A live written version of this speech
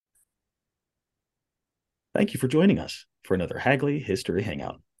Thank you for joining us for another Hagley History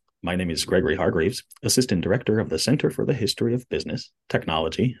Hangout. My name is Gregory Hargreaves, Assistant Director of the Center for the History of Business,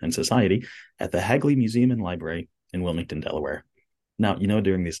 Technology, and Society at the Hagley Museum and Library in Wilmington, Delaware. Now,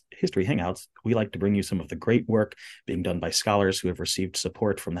 during these history hangouts, we like to bring you some of the great work being done by scholars who have received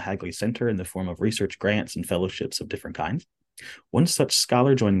support from the Hagley Center in the form of research grants and fellowships of different kinds. One such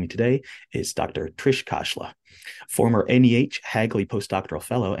scholar joining me today is Dr. Trish Kahle, former NEH-Hagley postdoctoral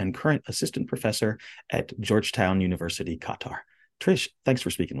fellow and current assistant professor at Georgetown University, Qatar. Trish, thanks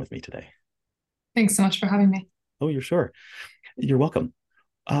for speaking with me today. Thanks so much for having me. Oh, you're welcome.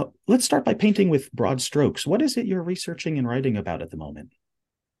 Let's start by painting with broad strokes. What is it you're researching and writing about at the moment?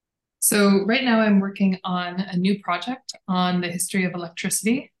 So right now I'm working on a new project on the history of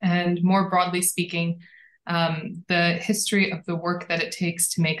electricity and, more broadly speaking, the history of the work that it takes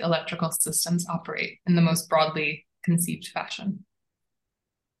to make electrical systems operate in the most broadly conceived fashion.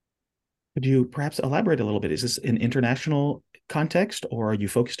 Could you perhaps elaborate a little bit? Is this an international context or are you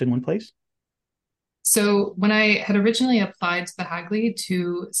focused in one place? So when I had originally applied to the Hagley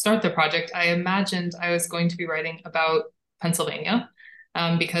to start the project, I imagined I was going to be writing about Pennsylvania,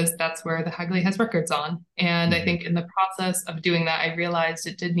 because that's where the Hagley has records on. And I think in the process of doing that, I realized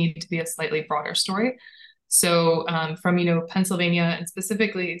it did need to be a slightly broader story. So from, Pennsylvania and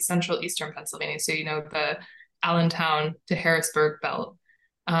specifically central eastern Pennsylvania, so, the Allentown to Harrisburg belt.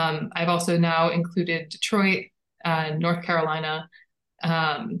 I've also now included Detroit, North Carolina,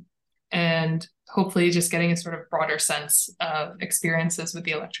 and hopefully just getting a sort of broader sense of experiences with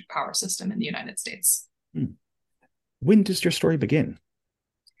the electric power system in the United States. When does your story begin?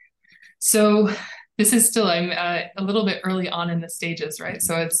 So this is still, I'm a little bit early on in the stages, right?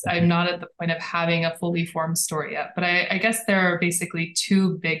 So I'm not at the point of having a fully formed story yet, but I guess there are basically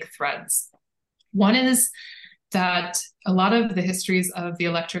two big threads. One is that a lot of the histories of the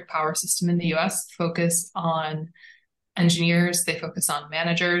electric power system in the US focus on engineers, they focus on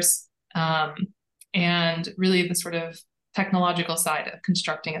managers, and really the sort of technological side of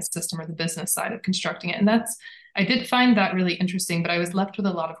constructing a system or the business side of constructing it. And I did find that really interesting, but I was left with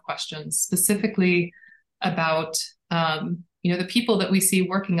a lot of questions, specifically about, the people that we see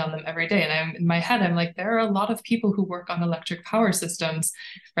working on them every day. And in my head, I'm like, there are a lot of people who work on electric power systems,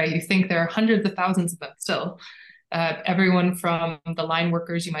 right? You think there are hundreds of thousands of them still. Everyone from the line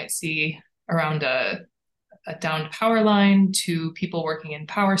workers you might see around a downed power line to people working in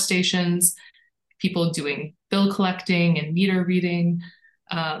power stations, people doing bill collecting and meter reading,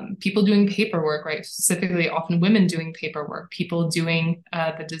 people doing paperwork, right? Specifically, often women doing paperwork, people doing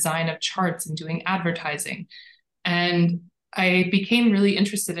the design of charts and doing advertising. And I became really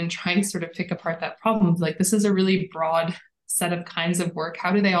interested in trying to sort of pick apart that problem. Like, this is a really broad set of kinds of work.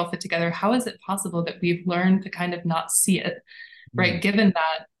 How do they all fit together? How is it possible that we've learned to kind of not see it, right? Given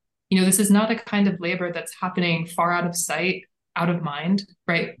that, this is not a kind of labor that's happening far out of sight, out of mind,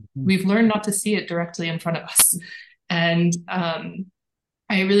 right? We've learned not to see it directly in front of us. And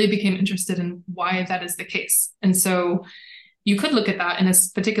I really became interested in why that is the case. And so you could look at that in a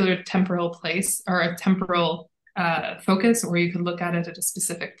particular temporal place or a temporal focus, or you could look at it at a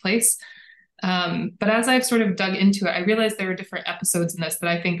specific place. But as I've sort of dug into it, I realized there are different episodes in this that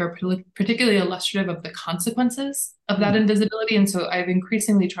I think are particularly illustrative of the consequences of that invisibility. And so I've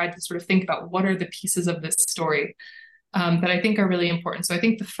increasingly tried to sort of think about what are the pieces of this story that I think are really important. So I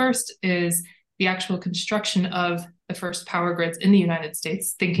think the first is the actual construction of the first power grids in the United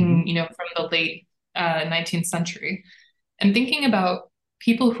States, thinking, from the late 19th century, and thinking about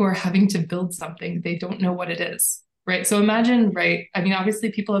people who are having to build something they don't know what it is. Right. So imagine, right? I mean,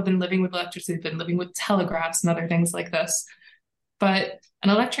 obviously people have been living with electricity, been living with telegraphs and other things like this. But an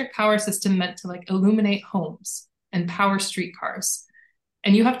electric power system meant to like illuminate homes and power streetcars.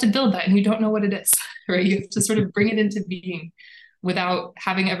 And you have to build that and you don't know what it is, right? You have to sort of bring it into being without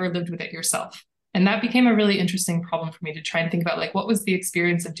having ever lived with it yourself. And that became a really interesting problem for me to try and think about, like, what was the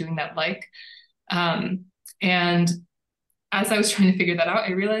experience of doing that like? And as I was trying to figure that out,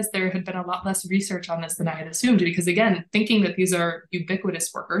 I realized there had been a lot less research on this than I had assumed, because again, thinking that these are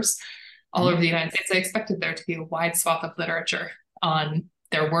ubiquitous workers all over the United States, I expected there to be a wide swath of literature on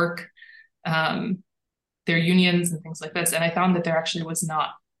their work, their unions and things like this. And I found that there actually was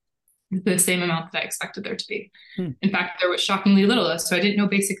not the same amount that I expected there to be. In fact, there was shockingly little. So I didn't know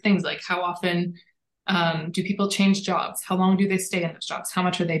basic things like how often do people change jobs? How long do they stay in those jobs? How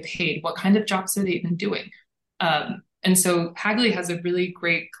much are they paid? What kind of jobs are they even doing? And so Hagley has a really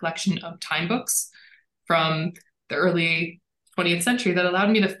great collection of time books from the early 20th century that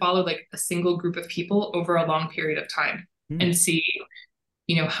allowed me to follow like a single group of people over a long period of time and see,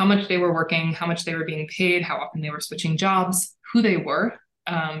 how much they were working, how much they were being paid, how often they were switching jobs, who they were,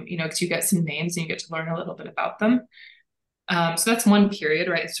 because you get some names and you get to learn a little bit about them. So that's one period,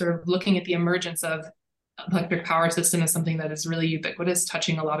 right? Sort of looking at the emergence of electric power system as something that is really ubiquitous,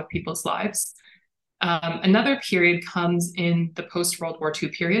 touching a lot of people's lives. Another period comes in the post-World War II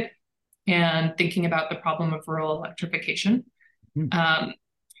period, and thinking about the problem of rural electrification.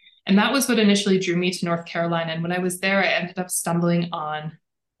 And that was what initially drew me to North Carolina. And when I was there, I ended up stumbling on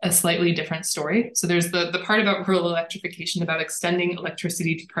a slightly different story. So there's the part about rural electrification, about extending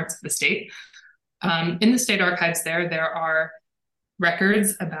electricity to parts of the state. In the state archives there are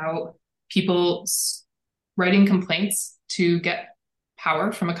records about people writing complaints to get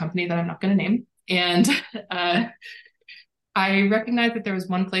power from a company that I'm not going to name. And I recognized that there was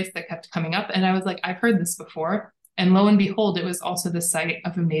one place that kept coming up, and I was like, I've heard this before. And lo and behold, it was also the site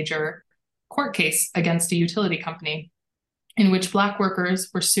of a major court case against a utility company in which Black workers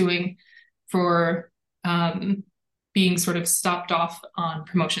were suing for being sort of stopped off on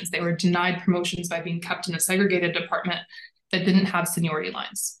promotions. They were denied promotions by being kept in a segregated department that didn't have seniority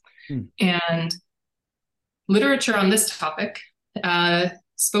lines. And literature on this topic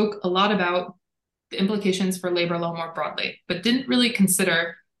spoke a lot about the implications for labor law more broadly, but didn't really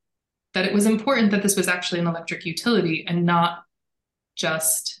consider that it was important that this was actually an electric utility and not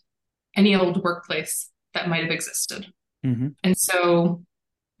just any old workplace that might have existed. And so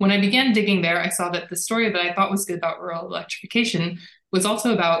when I began digging there, I saw that the story that I thought was good about rural electrification was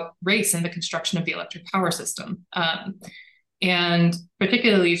also about race and the construction of the electric power system. And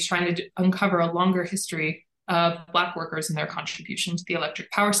particularly trying to uncover a longer history of Black workers and their contribution to the electric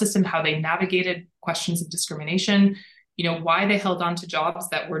power system, how they navigated questions of discrimination, why they held on to jobs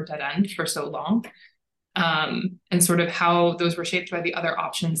that were dead end for so long, and sort of how those were shaped by the other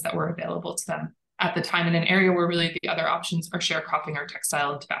options that were available to them at the time in an area where really the other options are sharecropping or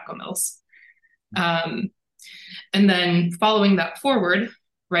textile and tobacco mills. And then following that forward,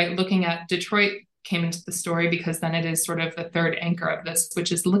 right, looking at Detroit came into the story because then it is sort of the third anchor of this,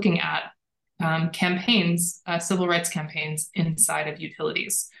 which is looking at campaigns, civil rights campaigns inside of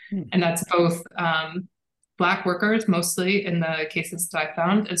utilities. And that's both Black workers, mostly in the cases that I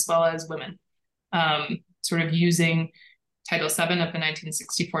found, as well as women, sort of using Title VII of the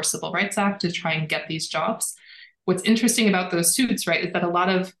 1964 Civil Rights Act to try and get these jobs. What's interesting about those suits, right, is that a lot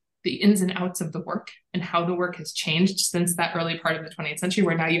of the ins and outs of the work and how the work has changed since that early part of the 20th century,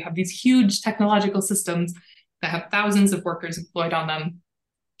 where now you have these huge technological systems that have thousands of workers employed on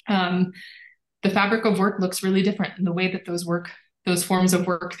them. The fabric of work looks really different, and the way that those forms of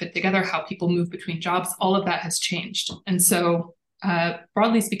work fit together, how people move between jobs, all of that has changed. And so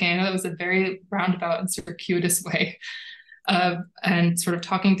broadly speaking, I know that was a very roundabout and circuitous way and sort of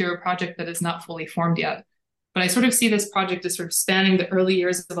talking through a project that is not fully formed yet. But I sort of see this project as sort of spanning the early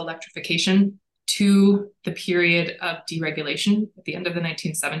years of electrification to the period of deregulation at the end of the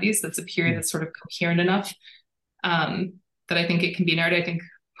 1970s. That's a period that's sort of coherent enough that I think it can be narrated. I think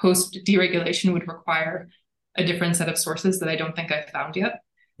post-deregulation would require a different set of sources that I don't think I've found yet.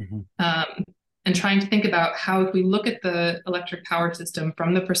 And trying to think about how, if we look at the electric power system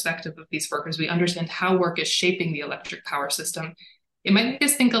from the perspective of these workers, we understand how work is shaping the electric power system. It might make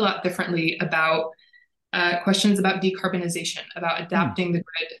us think a lot differently about questions about decarbonization, about adapting the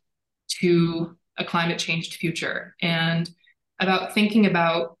grid to a climate changed future, and about thinking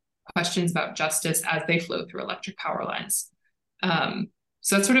about questions about justice as they flow through electric power lines.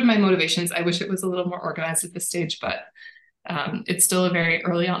 So that's sort of my motivations. I wish it was a little more organized at this stage, but it's still a very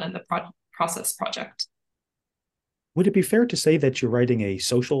early on in the process project. Would it be fair to say that you're writing a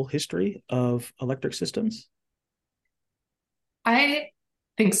social history of electric systems? I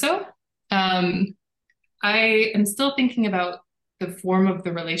think so. I am still thinking about the form of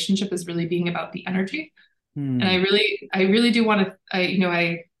the relationship as really being about the energy. And I really do want to,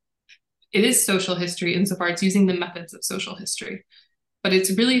 it is social history insofar it's using the methods of social history, but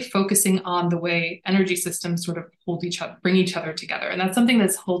it's really focusing on the way energy systems sort of bring each other together. And that's something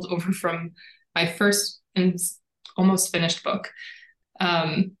that's held over from my first and almost finished book,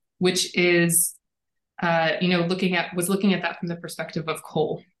 which is, looking at that from the perspective of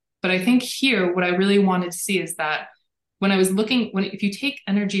coal. But I think here, what I really wanted to see is that if you take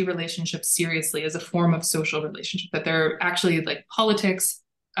energy relationships seriously as a form of social relationship, that they're actually like politics,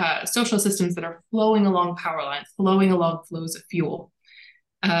 social systems that are flowing along power lines, flowing along flows of fuel,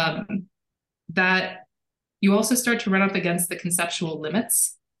 that you also start to run up against the conceptual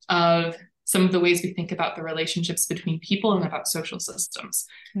limits of some of the ways we think about the relationships between people and about social systems.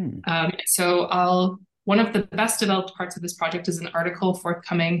 So one of the best developed parts of this project is an article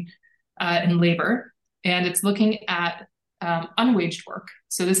forthcoming in Labor, and it's looking at unwaged work.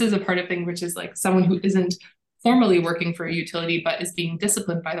 So this is a part of thing which is like someone who isn't formally working for a utility, but is being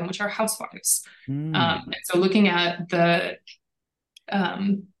disciplined by them, which are housewives. And so looking at the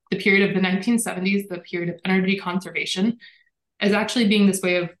period of the 1970s, the period of energy conservation, as actually being this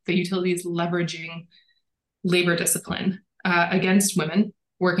way of the utilities leveraging labor discipline against women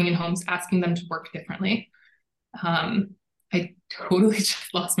working in homes, asking them to work differently. I totally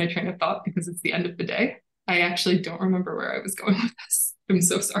just lost my train of thought because it's the end of the day. I actually don't remember where I was going with this. I'm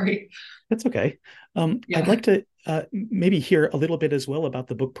so sorry. That's okay. I'd like to maybe hear a little bit as well about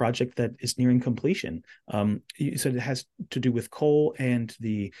the book project that is nearing completion. You said it has to do with coal and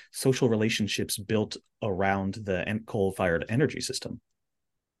the social relationships built around the coal-fired energy system.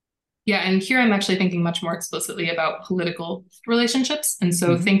 Yeah, and here I'm actually thinking much more explicitly about political relationships. And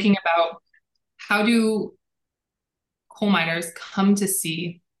so thinking about how do coal miners come to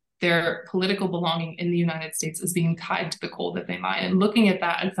see their political belonging in the United States as being tied to the coal that they mine, and looking at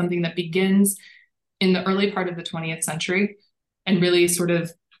that as something that begins in the early part of the 20th century and really sort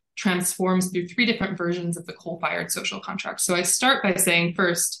of transforms through three different versions of the coal-fired social contract. So I start by saying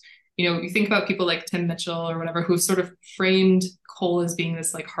first, you think about people like Tim Mitchell or whatever, who've sort of framed coal as being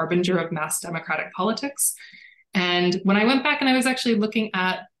this like harbinger of mass democratic politics. And when I went back and I was actually looking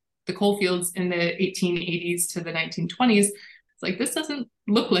at the coal fields in the 1880s to the 1920s, it's like, this doesn't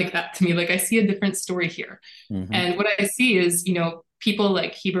look like that to me. Like I see a different story here. And what I see is, people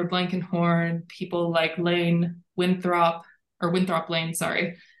like Heber Blankenhorn, people like Winthrop Lane,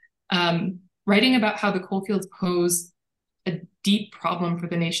 writing about how the coal fields pose a deep problem for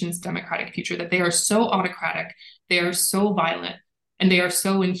the nation's democratic future, that they are so autocratic, they are so violent, and they are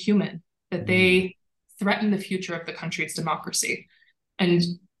so inhuman that they threaten the future of the country's democracy. And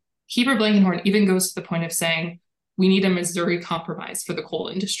Heber Blankenhorn even goes to the point of saying, we need a Missouri Compromise for the coal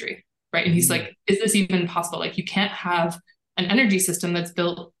industry, right? And he's like, is this even possible? Like, you can't have an energy system that's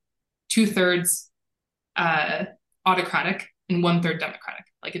built 2/3 autocratic and 1/3 democratic.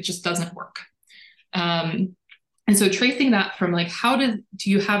 Like, it just doesn't work. And so tracing that from like, how do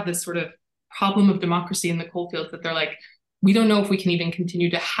you have this sort of problem of democracy in the coal fields that they're like, we don't know if we can even continue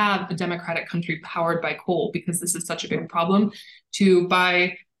to have a democratic country powered by coal because this is such a big problem, to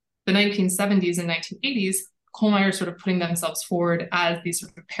by the 1970s and 1980s, coal miners sort of putting themselves forward as these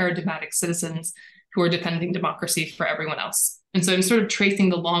sort of paradigmatic citizens who are defending democracy for everyone else. And so I'm sort of tracing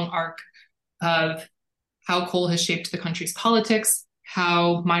the long arc of how coal has shaped the country's politics,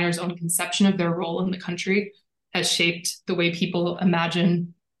 how miners' own conception of their role in the country has shaped the way people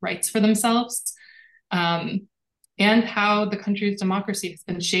imagine rights for themselves, and how the country's democracy has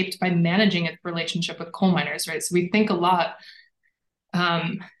been shaped by managing its relationship with coal miners, right? So we think a lot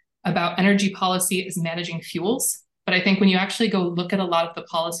about energy policy as managing fuels, but I think when you actually go look at a lot of the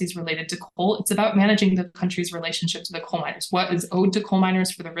policies related to coal, it's about managing the country's relationship to the coal miners. What is owed to coal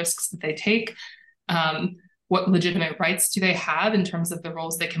miners for the risks that they take? What legitimate rights do they have in terms of the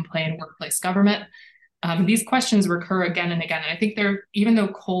roles they can play in workplace government? These questions recur again and again. And I think even though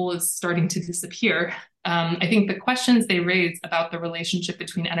coal is starting to disappear, I think the questions they raise about the relationship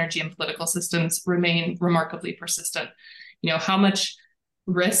between energy and political systems remain remarkably persistent. How much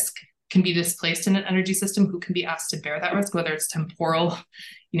risk can be displaced in an energy system, who can be asked to bear that risk, whether it's temporal,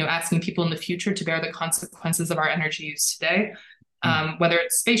 asking people in the future to bear the consequences of our energy use today, whether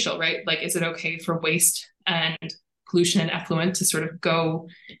it's spatial, right? Like, is it okay for waste and pollution and effluent to sort of go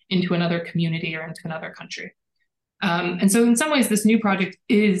into another community or into another country? And so in some ways, this new project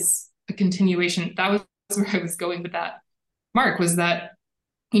is a continuation. That was where I was going with that, Mark, was that,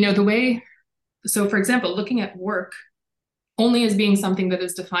 the way, so for example, looking at work only as being something that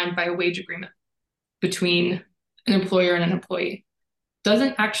is defined by a wage agreement between an employer and an employee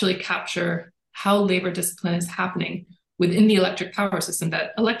doesn't actually capture how labor discipline is happening within the electric power system,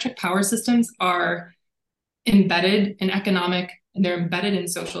 that electric power systems are embedded in economic and they're embedded in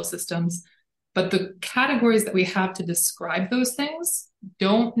social systems, but the categories that we have to describe those things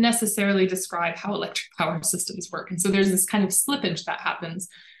don't necessarily describe how electric power systems work. And so there's this kind of slippage that happens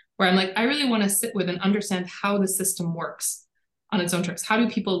where I'm like, I really want to sit with and understand how the system works on its own terms. How do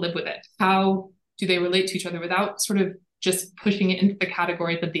people live with it? How do they relate to each other without sort of just pushing it into the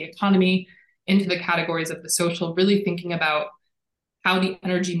categories of the economy, into the categories of the social, really thinking about how the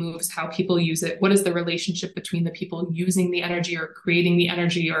energy moves, how people use it, what is the relationship between the people using the energy or creating the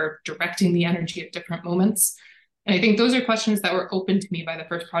energy or directing the energy at different moments. And I think those are questions that were open to me by the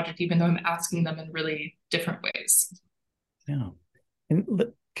first project, even though I'm asking them in really different ways. Yeah.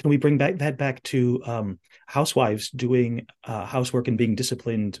 And can we bring that back to housewives doing housework and being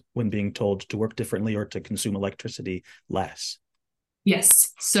disciplined when being told to work differently or to consume electricity less?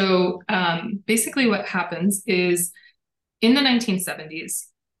 Yes. So basically what happens is in the 1970s,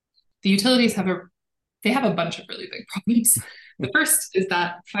 the utilities have a they have a bunch of really big problems. The first is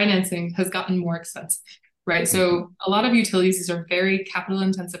that financing has gotten more expensive, right? So a lot of utilities, these are very capital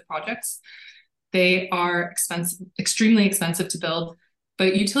intensive projects. They are expensive, extremely expensive to build,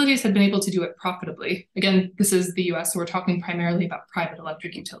 but utilities have been able to do it profitably. Again, this is the US, so we're talking primarily about private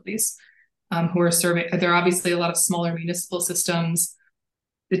electric utilities who are serving. There are obviously a lot of smaller municipal systems,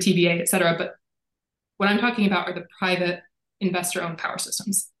 the TVA, et cetera, but what I'm talking about are the private investor-owned power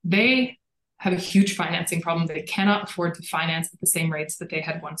systems. They have a huge financing problem. They cannot afford to finance at the same rates that they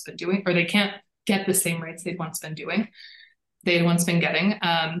had once been doing, or they can't get the same rates they'd once been doing, they had once been getting.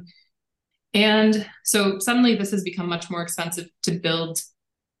 And so suddenly this has become much more expensive to build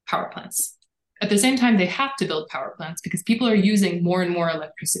power plants. At the same time, they have to build power plants because people are using more and more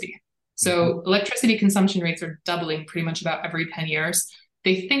electricity. So electricity consumption rates are doubling pretty much about every 10 years.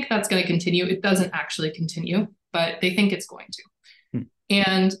 They think that's going to continue. It doesn't actually continue, but they think it's going to.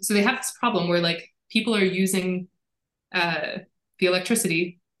 And so they have this problem where like people are using the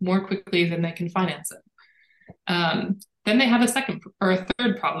electricity more quickly than they can finance it. Then they have a second or a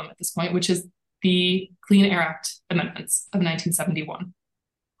third problem at this point, which is the Clean Air Act amendments of 1971.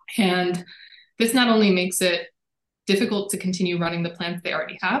 And this not only makes it difficult to continue running the plants they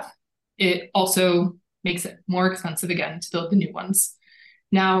already have, it also makes it more expensive again to build the new ones.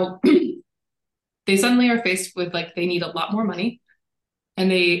 Now, they suddenly are faced with like they need a lot more money and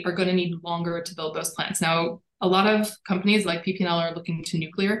they are going to need longer to build those plants. Now, a lot of companies like PP&L are looking to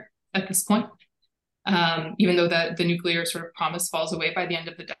nuclear at this point, even though the nuclear sort of promise falls away by the end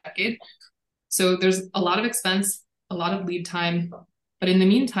of the decade. So there's a lot of expense, a lot of lead time, but in the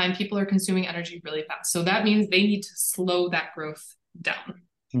meantime, people are consuming energy really fast. So that means they need to slow that growth down,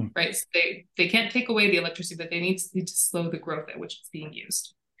 right? So they can't take away the electricity, but they need to slow the growth at which it's being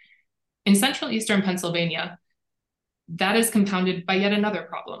used. In central eastern Pennsylvania, that is compounded by yet another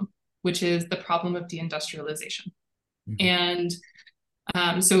problem, which is the problem of deindustrialization. And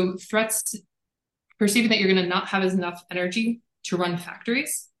so threats, perceiving that you're going to not have enough energy to run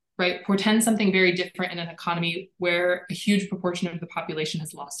factories, right, portend something very different in an economy where a huge proportion of the population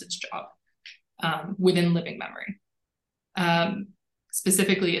has lost its job within living memory,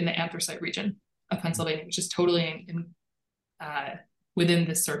 specifically in the anthracite region of Pennsylvania, which is totally within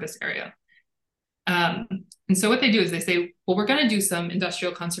this service area. And so what they do is they say, well, we're going to do some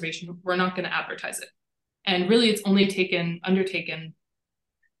industrial conservation. We're not going to advertise it. And really, it's only undertaken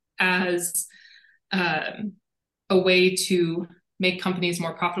as a way to make companies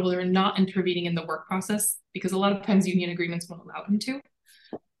more profitable. They're not intervening in the work process because a lot of times union agreements won't allow them to.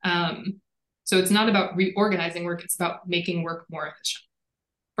 So it's not about reorganizing work. It's about making work more efficient.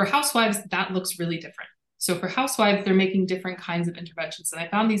 For housewives, that looks really different. So for housewives, they're making different kinds of interventions. And I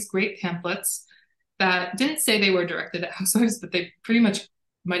found these great pamphlets that didn't say they were directed at housewives, but they pretty much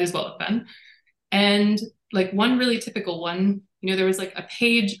might as well have been. And like one really typical one, there was like a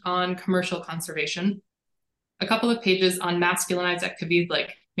page on commercial conservation, a couple of pages on masculinized activities,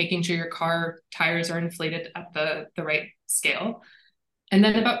 like making sure your car tires are inflated at the right scale. And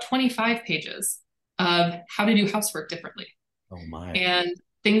then about 25 pages of how to do housework differently. Oh my. And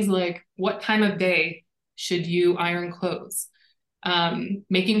things like what time of day should you iron clothes?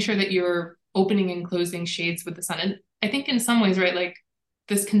 Making sure that you're opening and closing shades with the sun. And I think in some ways, right, like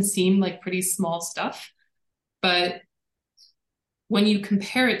this can seem like pretty small stuff, but when you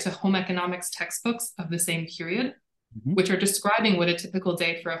compare it to home economics textbooks of the same period, which are describing what a typical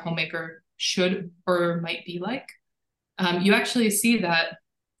day for a homemaker should or might be like, you actually see that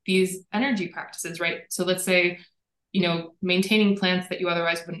these energy practices, right? So let's say, maintaining plants that you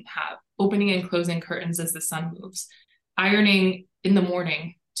otherwise wouldn't have, opening and closing curtains as the sun moves, ironing in the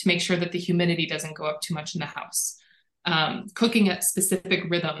morning to make sure that the humidity doesn't go up too much in the house, cooking at specific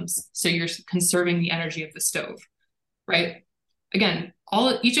rhythms so you're conserving the energy of the stove, right? Again,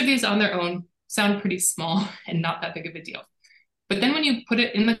 each of these on their own sound pretty small and not that big of a deal. But then when you put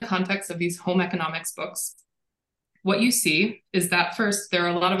it in the context of these home economics books, what you see is that first, there are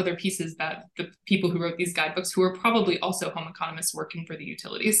a lot of other pieces that the people who wrote these guidebooks, who are probably also home economists working for the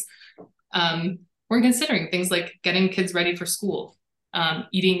utilities, were considering things like getting kids ready for school,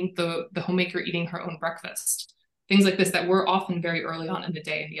 eating the homemaker eating her own breakfast, things like this that were often very early on in the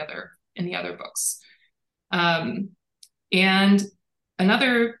day in the other books. And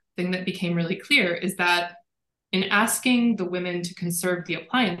another thing that became really clear is that in asking the women to conserve the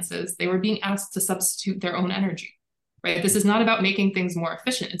appliances, they were being asked to substitute their own energy, right? This is not about making things more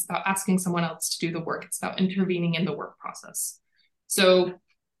efficient. It's about asking someone else to do the work. It's about intervening in the work process. So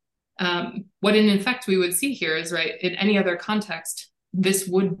what in effect we would see here is, right, in any other context, this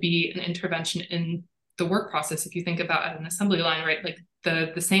would be an intervention in the work process, if you think about an assembly line, right, like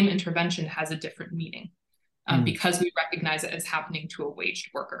the same intervention has a different meaning because we recognize it as happening to a waged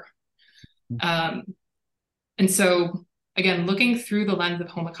worker. And so, again, looking through the lens of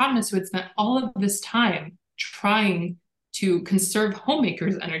home economists who had spent all of this time trying to conserve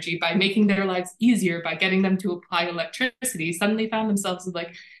homemakers' energy by making their lives easier, by getting them to apply electricity, suddenly found themselves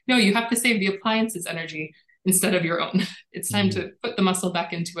like, no, you have to save the appliances' energy instead of your own. It's time to put the muscle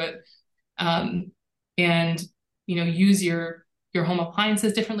back into it, and use your home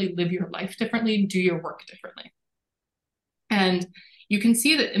appliances differently, live your life differently, do your work differently. And you can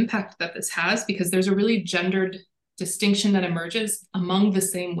see the impact that this has because there's a really gendered distinction that emerges among the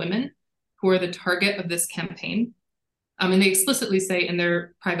same women who are the target of this campaign. And they explicitly say in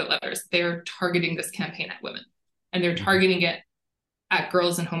their private letters, they're targeting this campaign at women, and they're targeting it at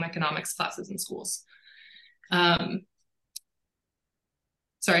girls in home economics classes in schools.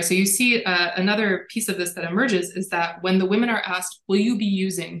 So you see another piece of this that emerges is that when the women are asked, will you be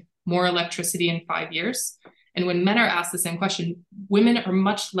using more electricity in 5 years? And when men are asked the same question, women are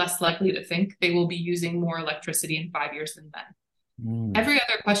much less likely to think they will be using more electricity in 5 years than men. Every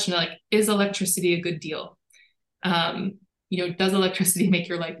other question, like, is electricity a good deal? Does electricity make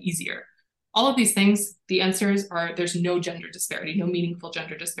your life easier? All of these things, the answers are there's no gender disparity, no meaningful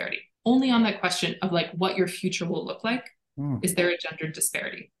gender disparity. Only on that question of like what your future will look like is there a gender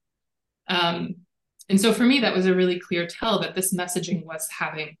disparity. And so for me, that was a really clear tell that this messaging was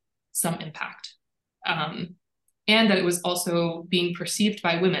having some impact. And that it was also being perceived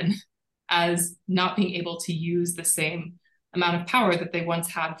by women as not being able to use the same amount of power that they once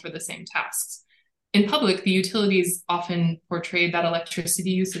had for the same tasks. In public, the utilities often portrayed that electricity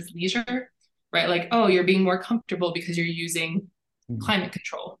use as leisure, right? Like, oh, you're being more comfortable because you're using climate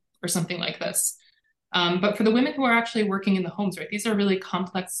control or something like this. But for the women who are actually working in the homes, right, these are really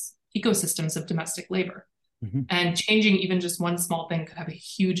complex ecosystems of domestic labor. And changing even just one small thing could have a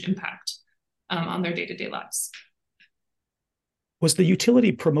huge impact on their day-to-day lives. Was the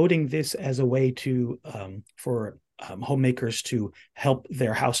utility promoting this as a way to for homemakers to help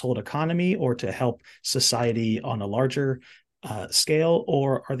their household economy or to help society on a larger scale,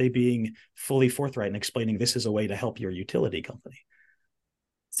 or are they being fully forthright in explaining this is a way to help your utility company?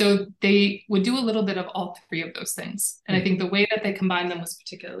 So they would do a little bit of all three of those things. And I think the way that they combined them was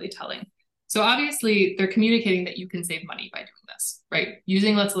particularly telling. So obviously they're communicating that you can save money by doing this, right?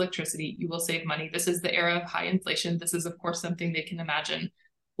 Using less electricity, you will save money. This is the era of high inflation. This is, of course, something they can imagine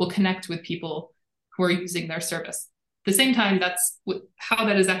will connect with people who are using their service. At the same time, that's how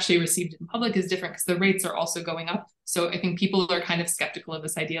that is actually received in public is different because the rates are also going up. So I think people are kind of skeptical of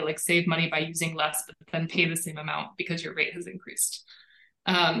this idea, like save money by using less, but then pay the same amount because your rate has increased.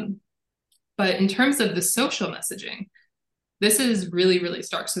 But in terms of the social messaging, this is really, really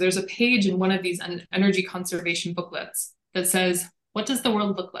stark. So there's a page in one of these energy conservation booklets that says, what does the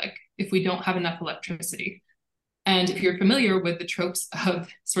world look like if we don't have enough electricity? And if you're familiar with the tropes of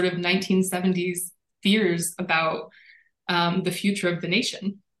sort of 1970s fears about the future of the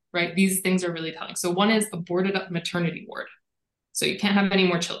nation, right? These things are really telling. So one is a boarded up maternity ward. So you can't have any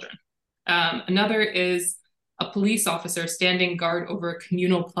more children. Another is a police officer standing guard over a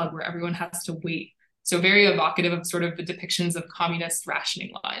communal plug where everyone has to wait. So very evocative of sort of the depictions of communist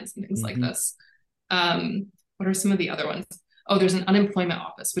rationing lines and things like this. What are some of the other ones? Oh, there's an unemployment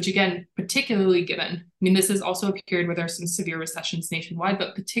office, which again, particularly given, I mean, this is also a period where there's some severe recessions nationwide,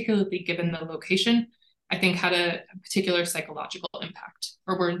 but particularly given the location, I think had a particular psychological impact,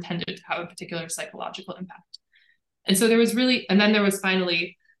 or were intended to have a particular psychological impact. And so there was really, and then there was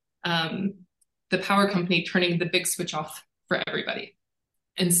finally the power company turning the big switch off for everybody.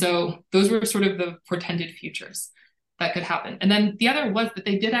 And so those were sort of the portended futures that could happen. And then the other was that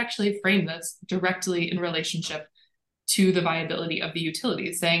they did actually frame this directly in relationship to the viability of the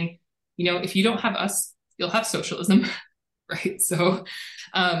utilities, saying, if you don't have us, you'll have socialism, right? So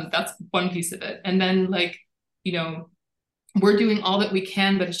that's one piece of it. And then we're doing all that we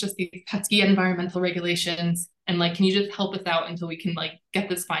can, but it's just these pesky environmental regulations. And can you just help us out until we can get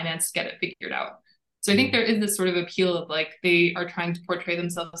this financed, get it figured out? So I think there is this sort of appeal of they are trying to portray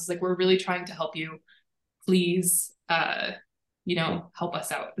themselves as we're really trying to help you. Please, help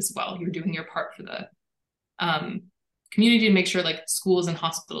us out as well. You're doing your part for the community to make sure schools and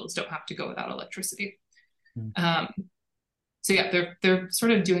hospitals don't have to go without electricity. So yeah, they're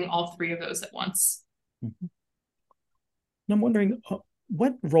sort of doing all three of those at once. And I'm wondering,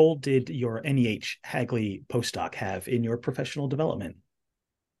 what role did your NEH-Hagley postdoc have in your professional development?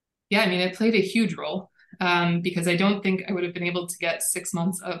 Yeah, I mean, it played a huge role because I don't think I would have been able to get 6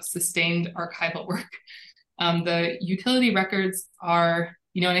 months of sustained archival work. The utility records are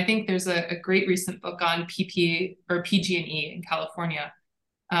And I think there's a great recent book on PP or PG&E in California,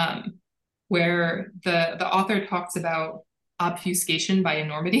 um, where the author talks about obfuscation by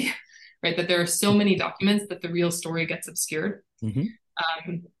enormity, right? That there are so many documents that the real story gets obscured. Mm-hmm.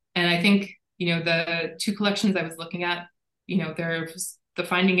 And I think, the two collections I was looking at, there's the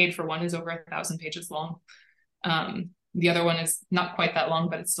finding aid for one is over 1,000 pages long. The other one is not quite that long,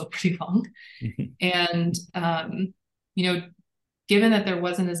 but it's still pretty long. Mm-hmm. And, given that there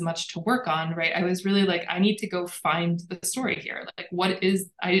wasn't as much to work on, right, I was really like, I need to go find the story here. Like, what is,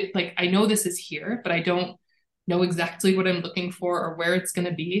 I know this is here, but I don't know exactly what I'm looking for or where it's going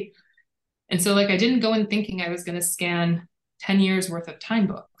to be. And so, like, I didn't go in thinking I was going to scan 10 years worth of time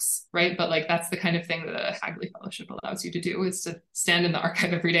books, right? But like, that's the kind of thing that a Hagley Fellowship allows you to do, is to stand in the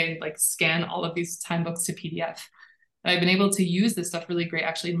archive every day and like scan all of these time books to PDF. And I've been able to use this stuff really great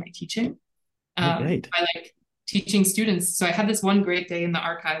actually in my teaching. Great. By like teaching students. So I had this one great day in the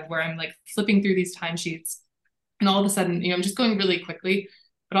archive where I'm like flipping through these timesheets, and all of a sudden, I'm just going really quickly,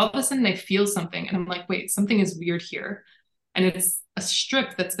 but all of a sudden I feel something and I'm like, wait, something is weird here. And it's a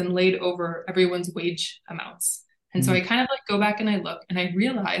strip that's been laid over everyone's wage amounts. And so I kind of like go back and I look and I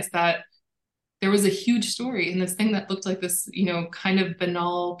realize that there was a huge story in this thing that looked like this, kind of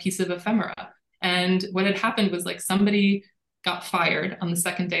banal piece of ephemera. And what had happened was like somebody got fired on the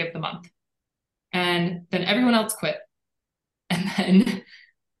second day of the month. And then everyone else quit. And then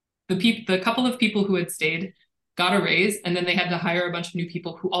the couple of people who had stayed got a raise, and then they had to hire a bunch of new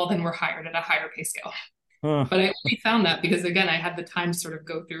people who all then were hired at a higher pay scale. But I only found that because, again, I had the time to sort of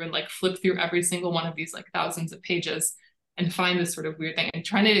go through and like flip through every single one of these like thousands of pages and find this sort of weird thing. And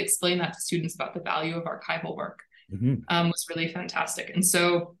trying to explain that to students about the value of archival work was really fantastic. And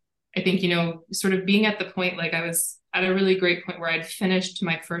so I think, sort of being at the point, like I was at a really great point where I'd finished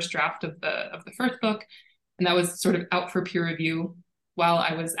my first draft of the first book, and that was sort of out for peer review while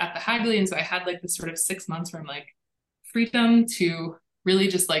I was at the Hagley. And so I had like this sort of 6 months where I'm like freedom to really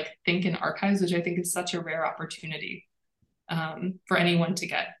just like think in archives, which I think is such a rare opportunity for anyone to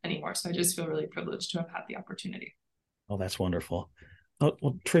get anymore. So I just feel really privileged to have had the opportunity. Oh, that's wonderful.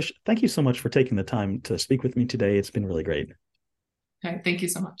 Well, Trish, thank you so much for taking the time to speak with me today. It's been really great. Okay, thank you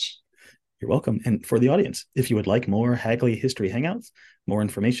so much. You're welcome. And for the audience, if you would like more Hagley History Hangouts, more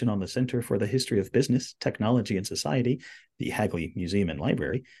information on the Center for the History of Business, Technology, and Society, the Hagley Museum and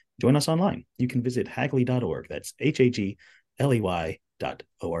Library, join us online. You can visit hagley.org. That's HAGLEY.org.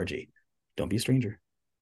 Don't be a stranger.